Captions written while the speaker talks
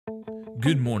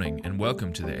Good morning and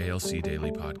welcome to the ALC Daily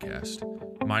Podcast.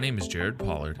 My name is Jared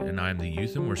Pollard and I am the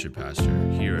Youth and Worship Pastor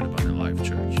here at Abundant Life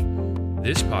Church.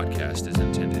 This podcast is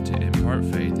intended to impart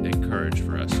faith and courage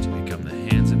for us to become the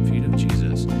hands and feet of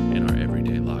Jesus in our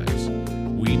everyday lives.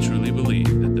 We truly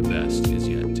believe that the best is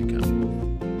yet to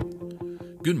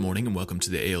come. Good morning and welcome to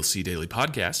the ALC Daily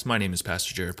Podcast. My name is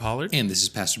Pastor Jared Pollard. And this is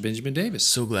Pastor Benjamin Davis.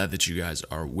 So glad that you guys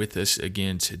are with us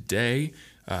again today.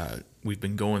 We've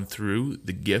been going through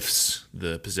the gifts,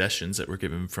 the possessions that were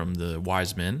given from the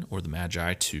wise men or the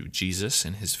magi to Jesus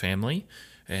and his family,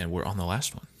 and we're on the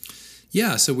last one.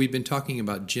 Yeah, so we've been talking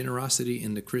about generosity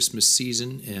in the Christmas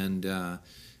season, and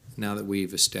now that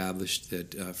we've established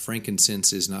that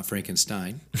frankincense is not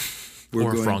Frankenstein.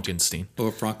 Or Frankenstein.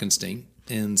 Or Frankenstein.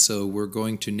 And so we're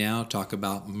going to now talk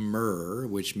about myrrh,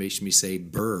 which makes me say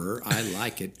burr. I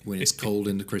like it when it's cold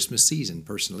in the Christmas season,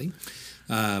 personally.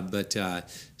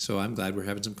 So I'm glad we're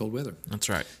having some cold weather. That's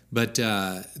right. But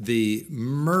the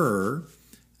myrrh,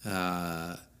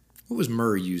 what was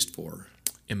myrrh used for?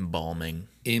 Embalming.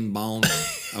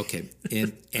 Okay,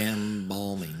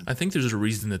 embalming. I think there's a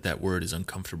reason that word is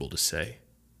uncomfortable to say.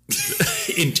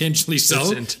 Intentionally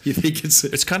so? You think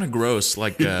it's kind of gross.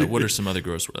 Like, what are some other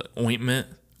gross words? Ointment.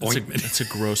 That's a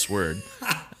gross word.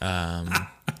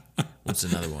 What's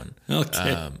another one?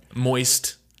 Okay.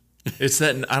 Moist. It's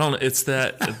that I don't know. It's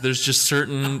that there's just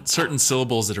certain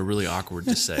syllables that are really awkward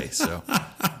to say. So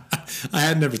I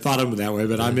had never thought of it that way,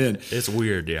 but I'm in. It's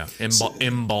weird, yeah.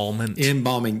 Embalming.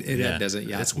 That doesn't.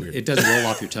 Yeah, it's weird. It doesn't roll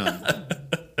off your tongue.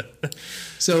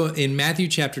 So in Matthew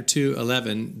chapter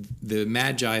 2:11, the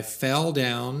Magi fell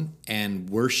down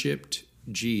and worshipped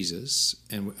Jesus,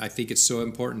 and I think it's so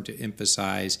important to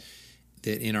emphasize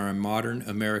that in our modern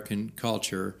American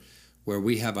culture, where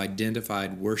we have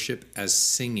identified worship as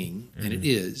singing, and it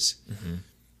is,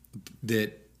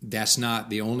 that's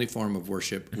not the only form of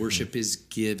worship. Worship is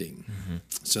giving.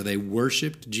 So they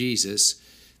worshiped Jesus,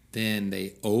 then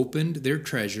they opened their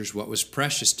treasures, what was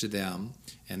precious to them,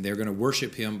 and they're going to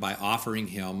worship him by offering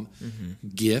him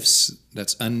gifts.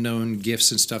 That's unknown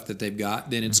gifts and stuff that they've got.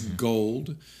 Then it's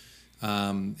gold.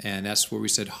 And that's where we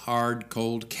said hard,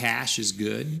 cold cash is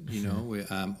good. You know,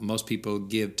 most people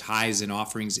give tithes and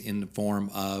offerings in the form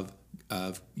of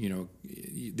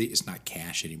it's not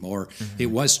cash anymore. It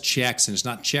was checks, and it's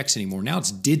not checks anymore. Now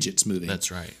it's digits moving. That's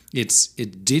right. It's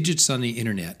digits on the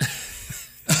internet.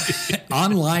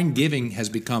 Online giving has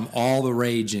become all the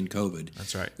rage in COVID.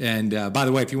 That's right. And by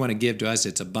the way, if you want to give to us,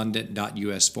 it's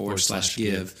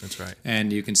abundant.us/give. That's right.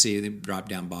 And you can see the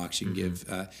drop-down box. You can give.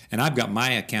 And I've got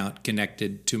my account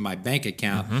connected to my bank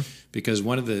account because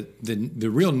one of the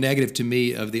real negative to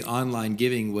me of the online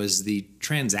giving was the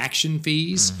transaction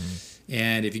fees.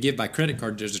 And if you give by credit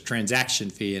card, there's a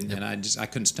transaction fee, and I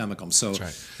couldn't stomach them. So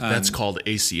that's right. That's called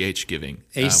ACH giving.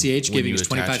 ACH giving is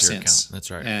 25 cents. That's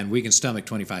right. And we can stomach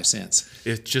 25 cents.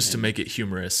 To make it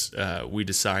humorous, we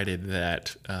decided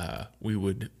that we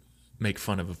would make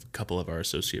fun of a couple of our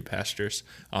associate pastors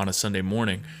on a Sunday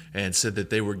morning and said that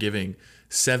they were giving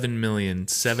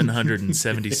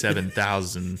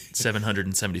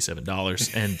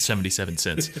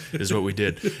 $7,777,777.77 is what we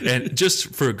did, and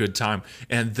just for a good time.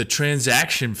 And the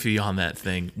transaction fee on that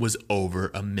thing was over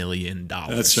 $1 million.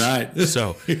 That's right.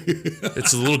 So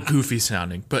it's a little goofy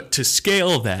sounding, but to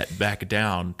scale that back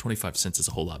down, 25 cents is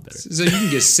a whole lot better. So you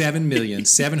can get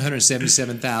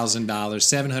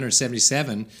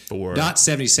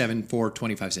 $7,777,777.77 for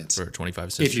 25 cents. For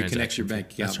 25 cents. If you connect your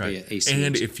bank account via ACH.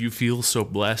 And if you feel so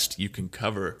blessed, you can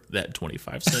cover that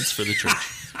 25 cents for the church.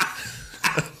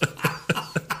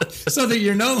 So that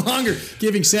you're no longer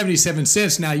giving 77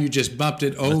 cents. Now you just bumped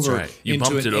it over. That's right. You into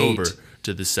bumped it 8. over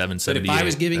to the 778. But if I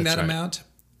was giving that amount,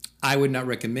 I would not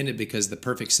recommend it because the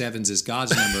perfect sevens is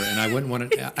God's number, and I wouldn't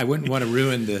want to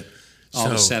ruin the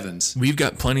sevens. We've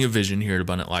got plenty of vision here at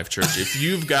Abundant Life Church. If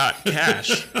you've got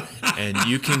cash and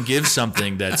you can give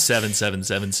something that's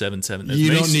 77777,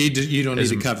 you don't need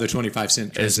to cover the 25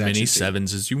 cent transaction as many fee.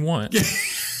 sevens as you want.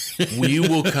 We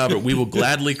will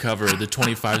gladly cover the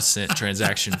 25 cent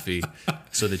transaction fee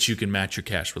so that you can match your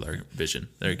cash with our vision.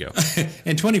 There you go.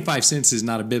 And 25 cents is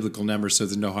not a biblical number, so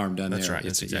there's no harm done That's there. Right.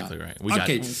 That's exactly right.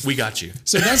 Okay. We got you.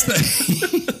 So that's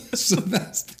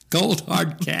the cold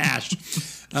hard cash.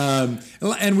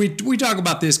 And we talk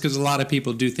about this because a lot of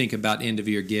people do think about end of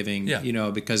year giving,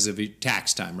 because of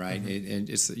tax time, right? And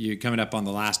you're coming up on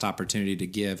the last opportunity to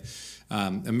give.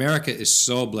 America is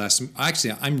so blessed.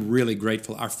 Actually, I'm really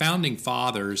grateful. Our founding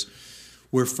fathers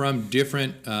were from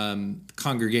different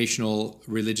congregational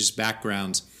religious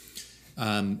backgrounds,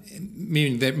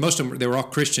 meaning that most of them, they were all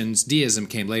Christians. Deism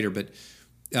came later, but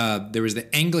there was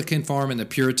the Anglican farm and the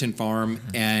Puritan farm,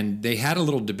 and they had a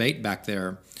little debate back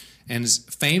there. And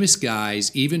famous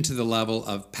guys, even to the level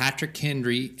of Patrick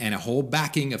Henry and a whole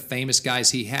backing of famous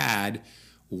guys he had,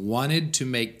 wanted to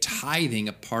make tithing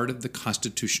a part of the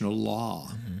constitutional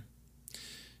law.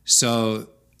 So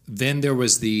then there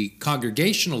was the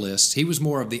Congregationalists. He was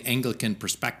more of the Anglican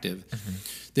perspective.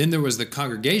 Then there was the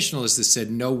Congregationalists that said,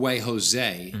 no way,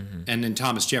 Jose. And then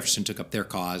Thomas Jefferson took up their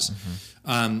cause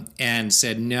and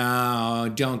said, no,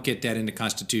 don't get that in the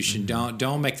Constitution.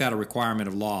 Don't make that a requirement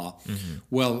of law.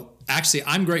 Well, actually,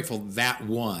 I'm grateful that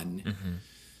won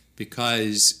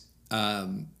because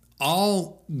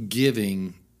all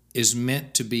giving is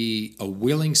meant to be a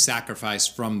willing sacrifice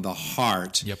from the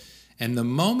heart. Yep. And the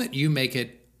moment you make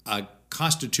it a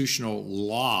constitutional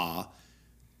law,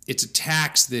 it's a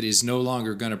tax that is no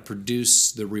longer going to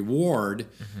produce the reward,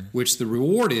 which the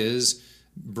reward is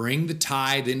bring the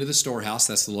tithe into the storehouse,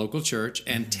 that's the local church,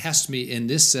 and test me in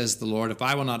this, says the Lord, if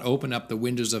I will not open up the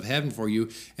windows of heaven for you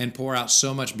and pour out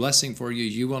so much blessing for you,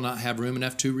 you will not have room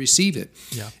enough to receive it.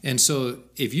 Yeah. And so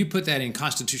if you put that in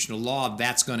constitutional law,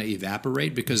 that's going to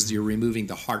evaporate because you're removing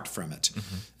the heart from it.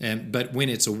 But when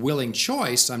it's a willing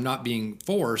choice, I'm not being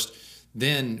forced,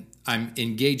 then I'm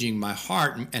engaging my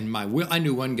heart and my will. I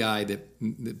knew one guy that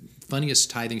the funniest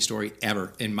tithing story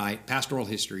ever in my pastoral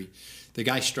history. The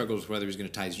guy struggled with whether he was going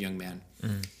to tithe as a young man.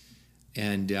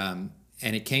 And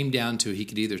it came down to he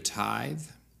could either tithe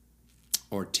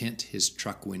or tint his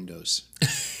truck windows.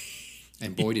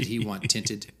 And boy, did he want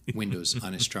tinted windows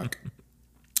on his truck.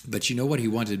 But you know what he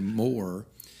wanted more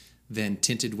than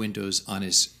tinted windows on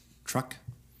his truck?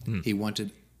 He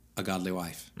wanted a godly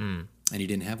wife. And he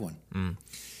didn't have one.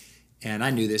 And I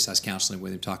knew this. I was counseling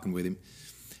with him, talking with him.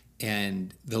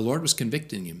 And the Lord was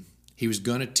convicting him. He was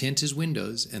going to tint his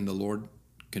windows, and the Lord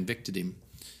convicted him.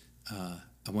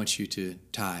 I want you to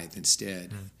tithe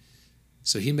instead.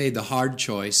 So he made the hard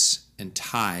choice and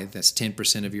tithe, that's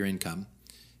 10% of your income,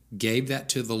 gave that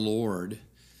to the Lord,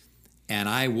 and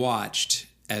I watched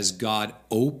as God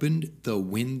opened the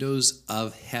windows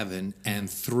of heaven and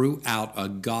threw out a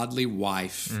godly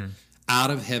wife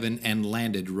out of heaven and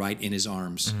landed right in his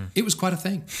arms. It was quite a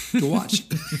thing to watch.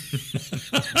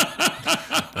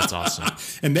 That's awesome.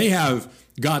 And they have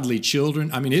godly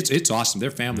children. I mean, it's awesome.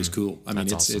 Their family's cool. I mean,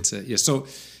 That's it's awesome. So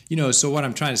so what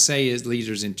I'm trying to say is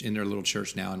leaders in their little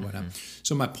church now and whatnot.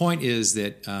 So my point is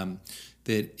that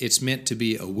that it's meant to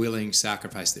be a willing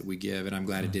sacrifice that we give, and I'm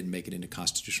glad it didn't make it into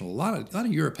constitutional. A lot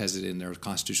of Europe has it in their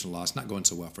constitutional law. It's not going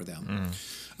so well for them.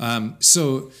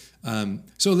 So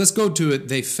let's go to it.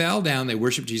 They fell down, they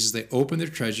worshiped Jesus, they opened their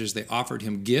treasures, they offered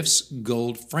him gifts,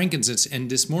 gold, frankincense, and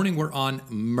this morning we're on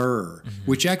myrrh,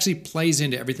 which actually plays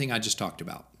into everything I just talked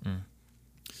about.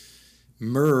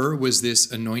 Myrrh was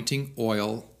this anointing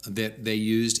oil that they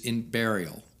used in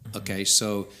burial. Okay,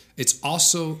 so it's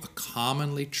also a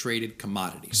commonly traded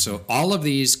commodity. So all of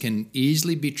these can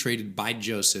easily be traded by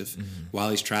Joseph while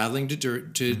he's traveling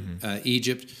to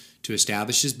Egypt to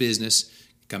establish his business,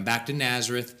 come back to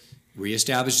Nazareth,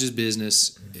 reestablish his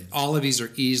business. All of these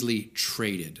are easily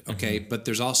traded, okay? But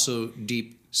there's also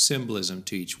deep symbolism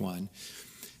to each one.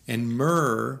 And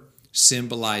myrrh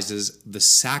symbolizes the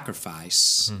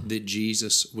sacrifice that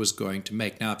Jesus was going to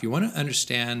make. Now, if you want to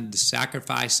understand the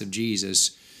sacrifice of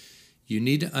Jesus, you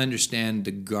need to understand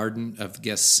the Garden of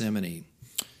Gethsemane.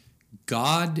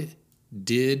 God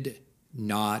did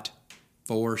not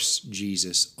force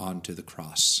Jesus onto the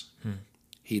cross.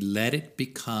 He let it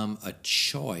become a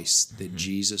choice that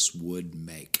Jesus would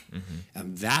make.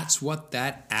 And that's what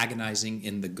that agonizing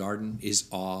in the garden is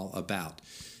all about.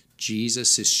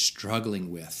 Jesus is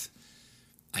struggling with,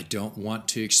 I don't want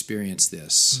to experience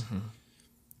this,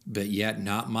 but yet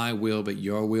not my will, but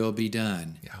your will be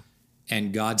done. Yeah.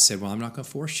 And God said, well, I'm not going to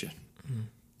force you.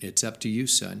 It's up to you,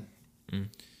 son.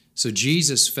 So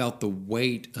Jesus felt the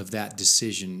weight of that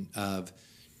decision of,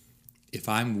 if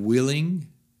I'm willing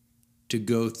to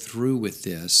go through with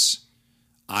this,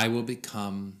 I will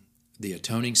become the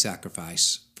atoning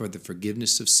sacrifice for the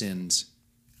forgiveness of sins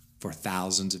for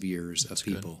thousands of years of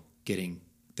people getting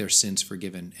their sins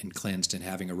forgiven and cleansed and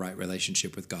having a right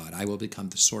relationship with God. I will become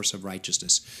the source of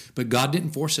righteousness. But God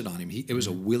didn't force it on him. It was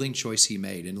a willing choice he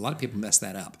made. And a lot of people mess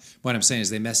that up. What I'm saying is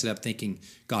they mess it up thinking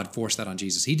God forced that on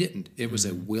Jesus. He didn't. It was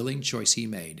a willing choice he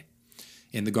made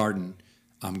in the garden.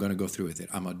 I'm going to go through with it.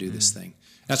 I'm going to do this thing.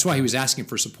 That's why he was asking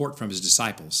for support from his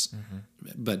disciples.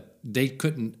 But they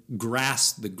couldn't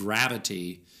grasp the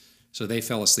gravity, so they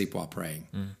fell asleep while praying.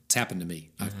 It's happened to me.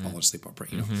 I've fallen asleep while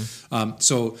praying.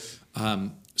 So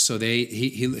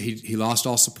he lost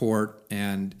all support,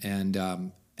 and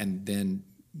then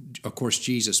of course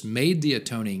Jesus made the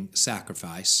atoning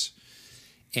sacrifice,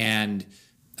 And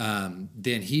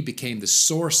then he became the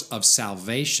source of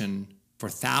salvation for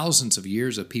thousands of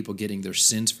years of people getting their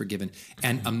sins forgiven.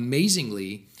 And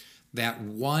amazingly, that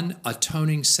one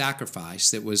atoning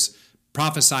sacrifice that was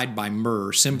prophesied by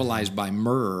myrrh, symbolized by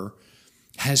myrrh,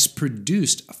 has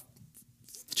produced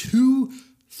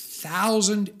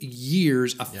 2,000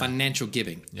 years of financial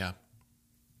giving. Yeah.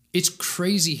 It's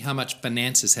crazy how much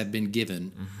finances have been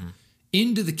given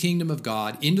into the kingdom of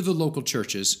God, into the local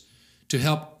churches, to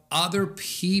help other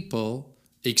people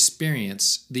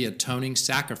experience the atoning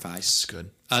sacrifice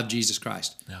of Jesus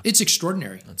Christ. Yeah. It's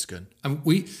extraordinary. That's good.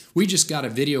 We just got a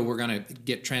video we're going to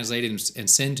get translated and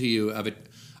send to you of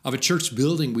a church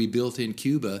building we built in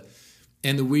Cuba.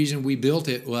 And the reason we built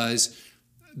it was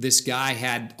this guy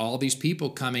had all these people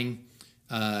coming,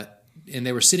 and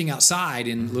they were sitting outside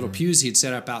in little pews he had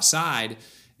set up outside.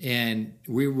 And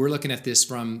we're looking at this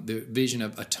from the vision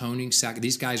of atoning sacrifice.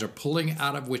 These guys are pulling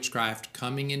out of witchcraft,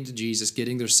 coming into Jesus,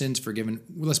 getting their sins forgiven.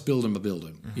 Well, let's build them a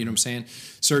building. You know what I'm saying?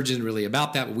 Surge isn't really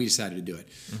about that, but we decided to do it.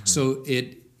 So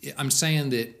I'm saying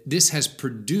that this has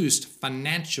produced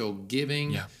financial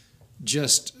giving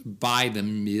just by the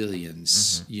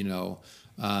millions,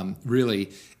 really.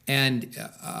 And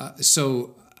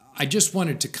so I just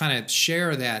wanted to kind of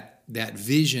share that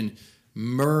vision.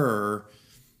 Myrrh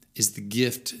is the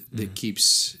gift that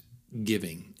keeps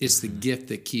giving. It's the gift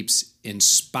that keeps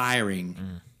inspiring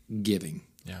giving.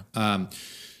 Yeah.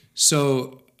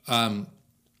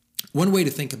 One way to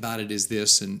think about it is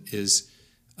this,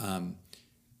 the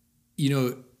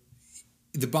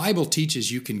Bible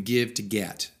teaches you can give to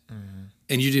get,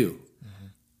 and you do.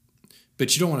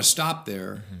 But you don't want to stop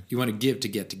there. You want to give to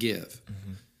get to give.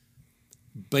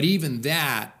 But even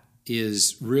that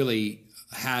is really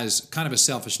has kind of a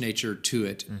selfish nature to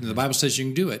it. The Bible says you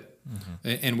can do it,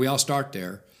 and we all start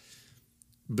there.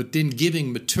 But then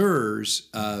giving matures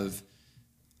of,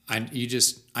 I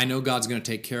know God's going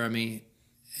to take care of me,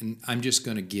 and I'm just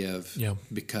going to give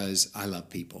because I love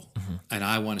people, and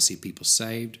I want to see people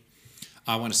saved.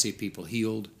 I want to see people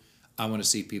healed. I want to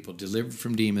see people delivered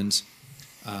from demons.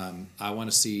 I want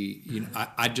to see,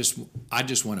 I just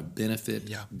want to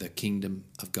benefit the kingdom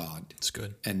of God. It's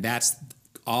good. And that's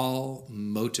all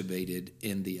motivated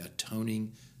in the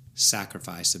atoning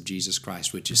sacrifice of Jesus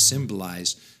Christ, which is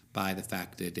symbolized by the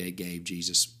fact that they gave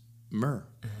Jesus myrrh,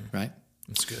 right?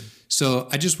 That's good. So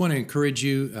I just want to encourage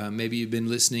you. Maybe you've been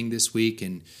listening this week,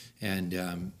 and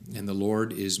the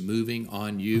Lord is moving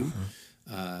on you.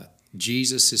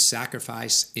 Jesus'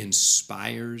 sacrifice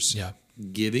inspires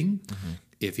giving.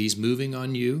 If He's moving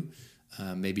on you,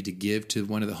 maybe to give to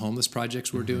one of the homeless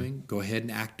projects we're doing, go ahead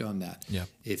and act on that.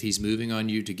 If He's moving on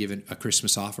you to give a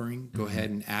Christmas offering, go ahead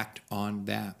and act on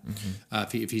that.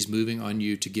 If He's moving on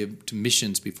you to give to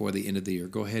missions before the end of the year,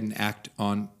 go ahead and act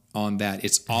on that.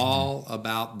 It's all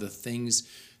about the things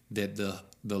that the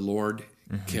Lord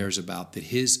cares about, that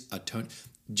His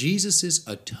Jesus'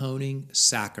 atoning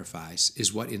sacrifice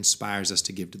is what inspires us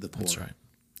to give to the poor. That's right.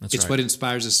 It's what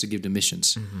inspires us to give to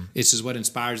missions. It's what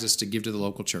inspires us to give to the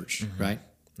local church, right?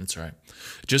 That's right.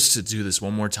 Just to do this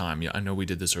one more time, I know we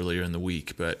did this earlier in the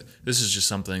week, but this is just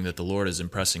something that the Lord is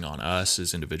impressing on us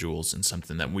as individuals and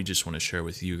something that we just want to share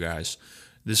with you guys.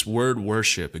 This word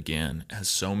worship, again, has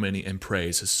so many, and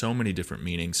praise has so many different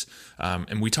meanings.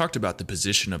 And we talked about the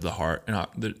position of the heart. And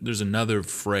there's another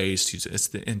phrase to use. It's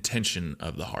the intention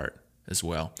of the heart as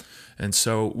well. And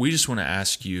so we just want to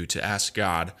ask you to ask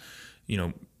God,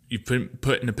 you've been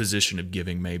put in a position of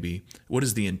giving maybe. What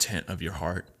is the intent of your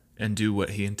heart? And do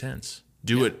what He intends.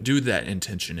 Do that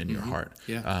intention in your heart.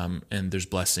 And there's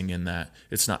blessing in that.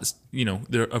 It's not,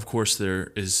 of course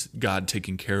there is God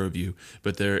taking care of you,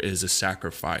 but there is a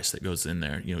sacrifice that goes in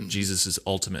there. Jesus'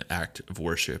 ultimate act of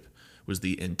worship was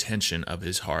the intention of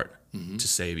His heart to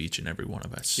save each and every one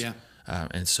of us.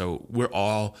 And so we're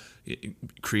all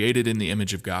created in the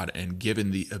image of God and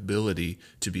given the ability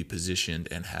to be positioned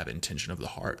and have intention of the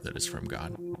heart that is from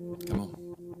God. Come on.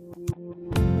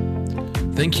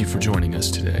 Thank you for joining us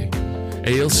today.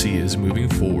 ALC is moving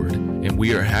forward, and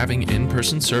we are having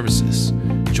in-person services.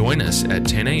 Join us at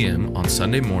 10 a.m. on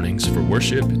Sunday mornings for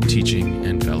worship, teaching,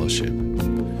 and fellowship.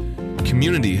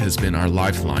 Community has been our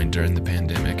lifeline during the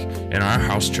pandemic, and our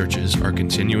house churches are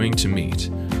continuing to meet.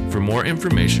 For more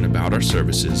information about our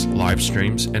services, live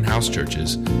streams, and house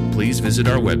churches, please visit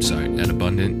our website at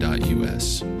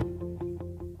abundant.us.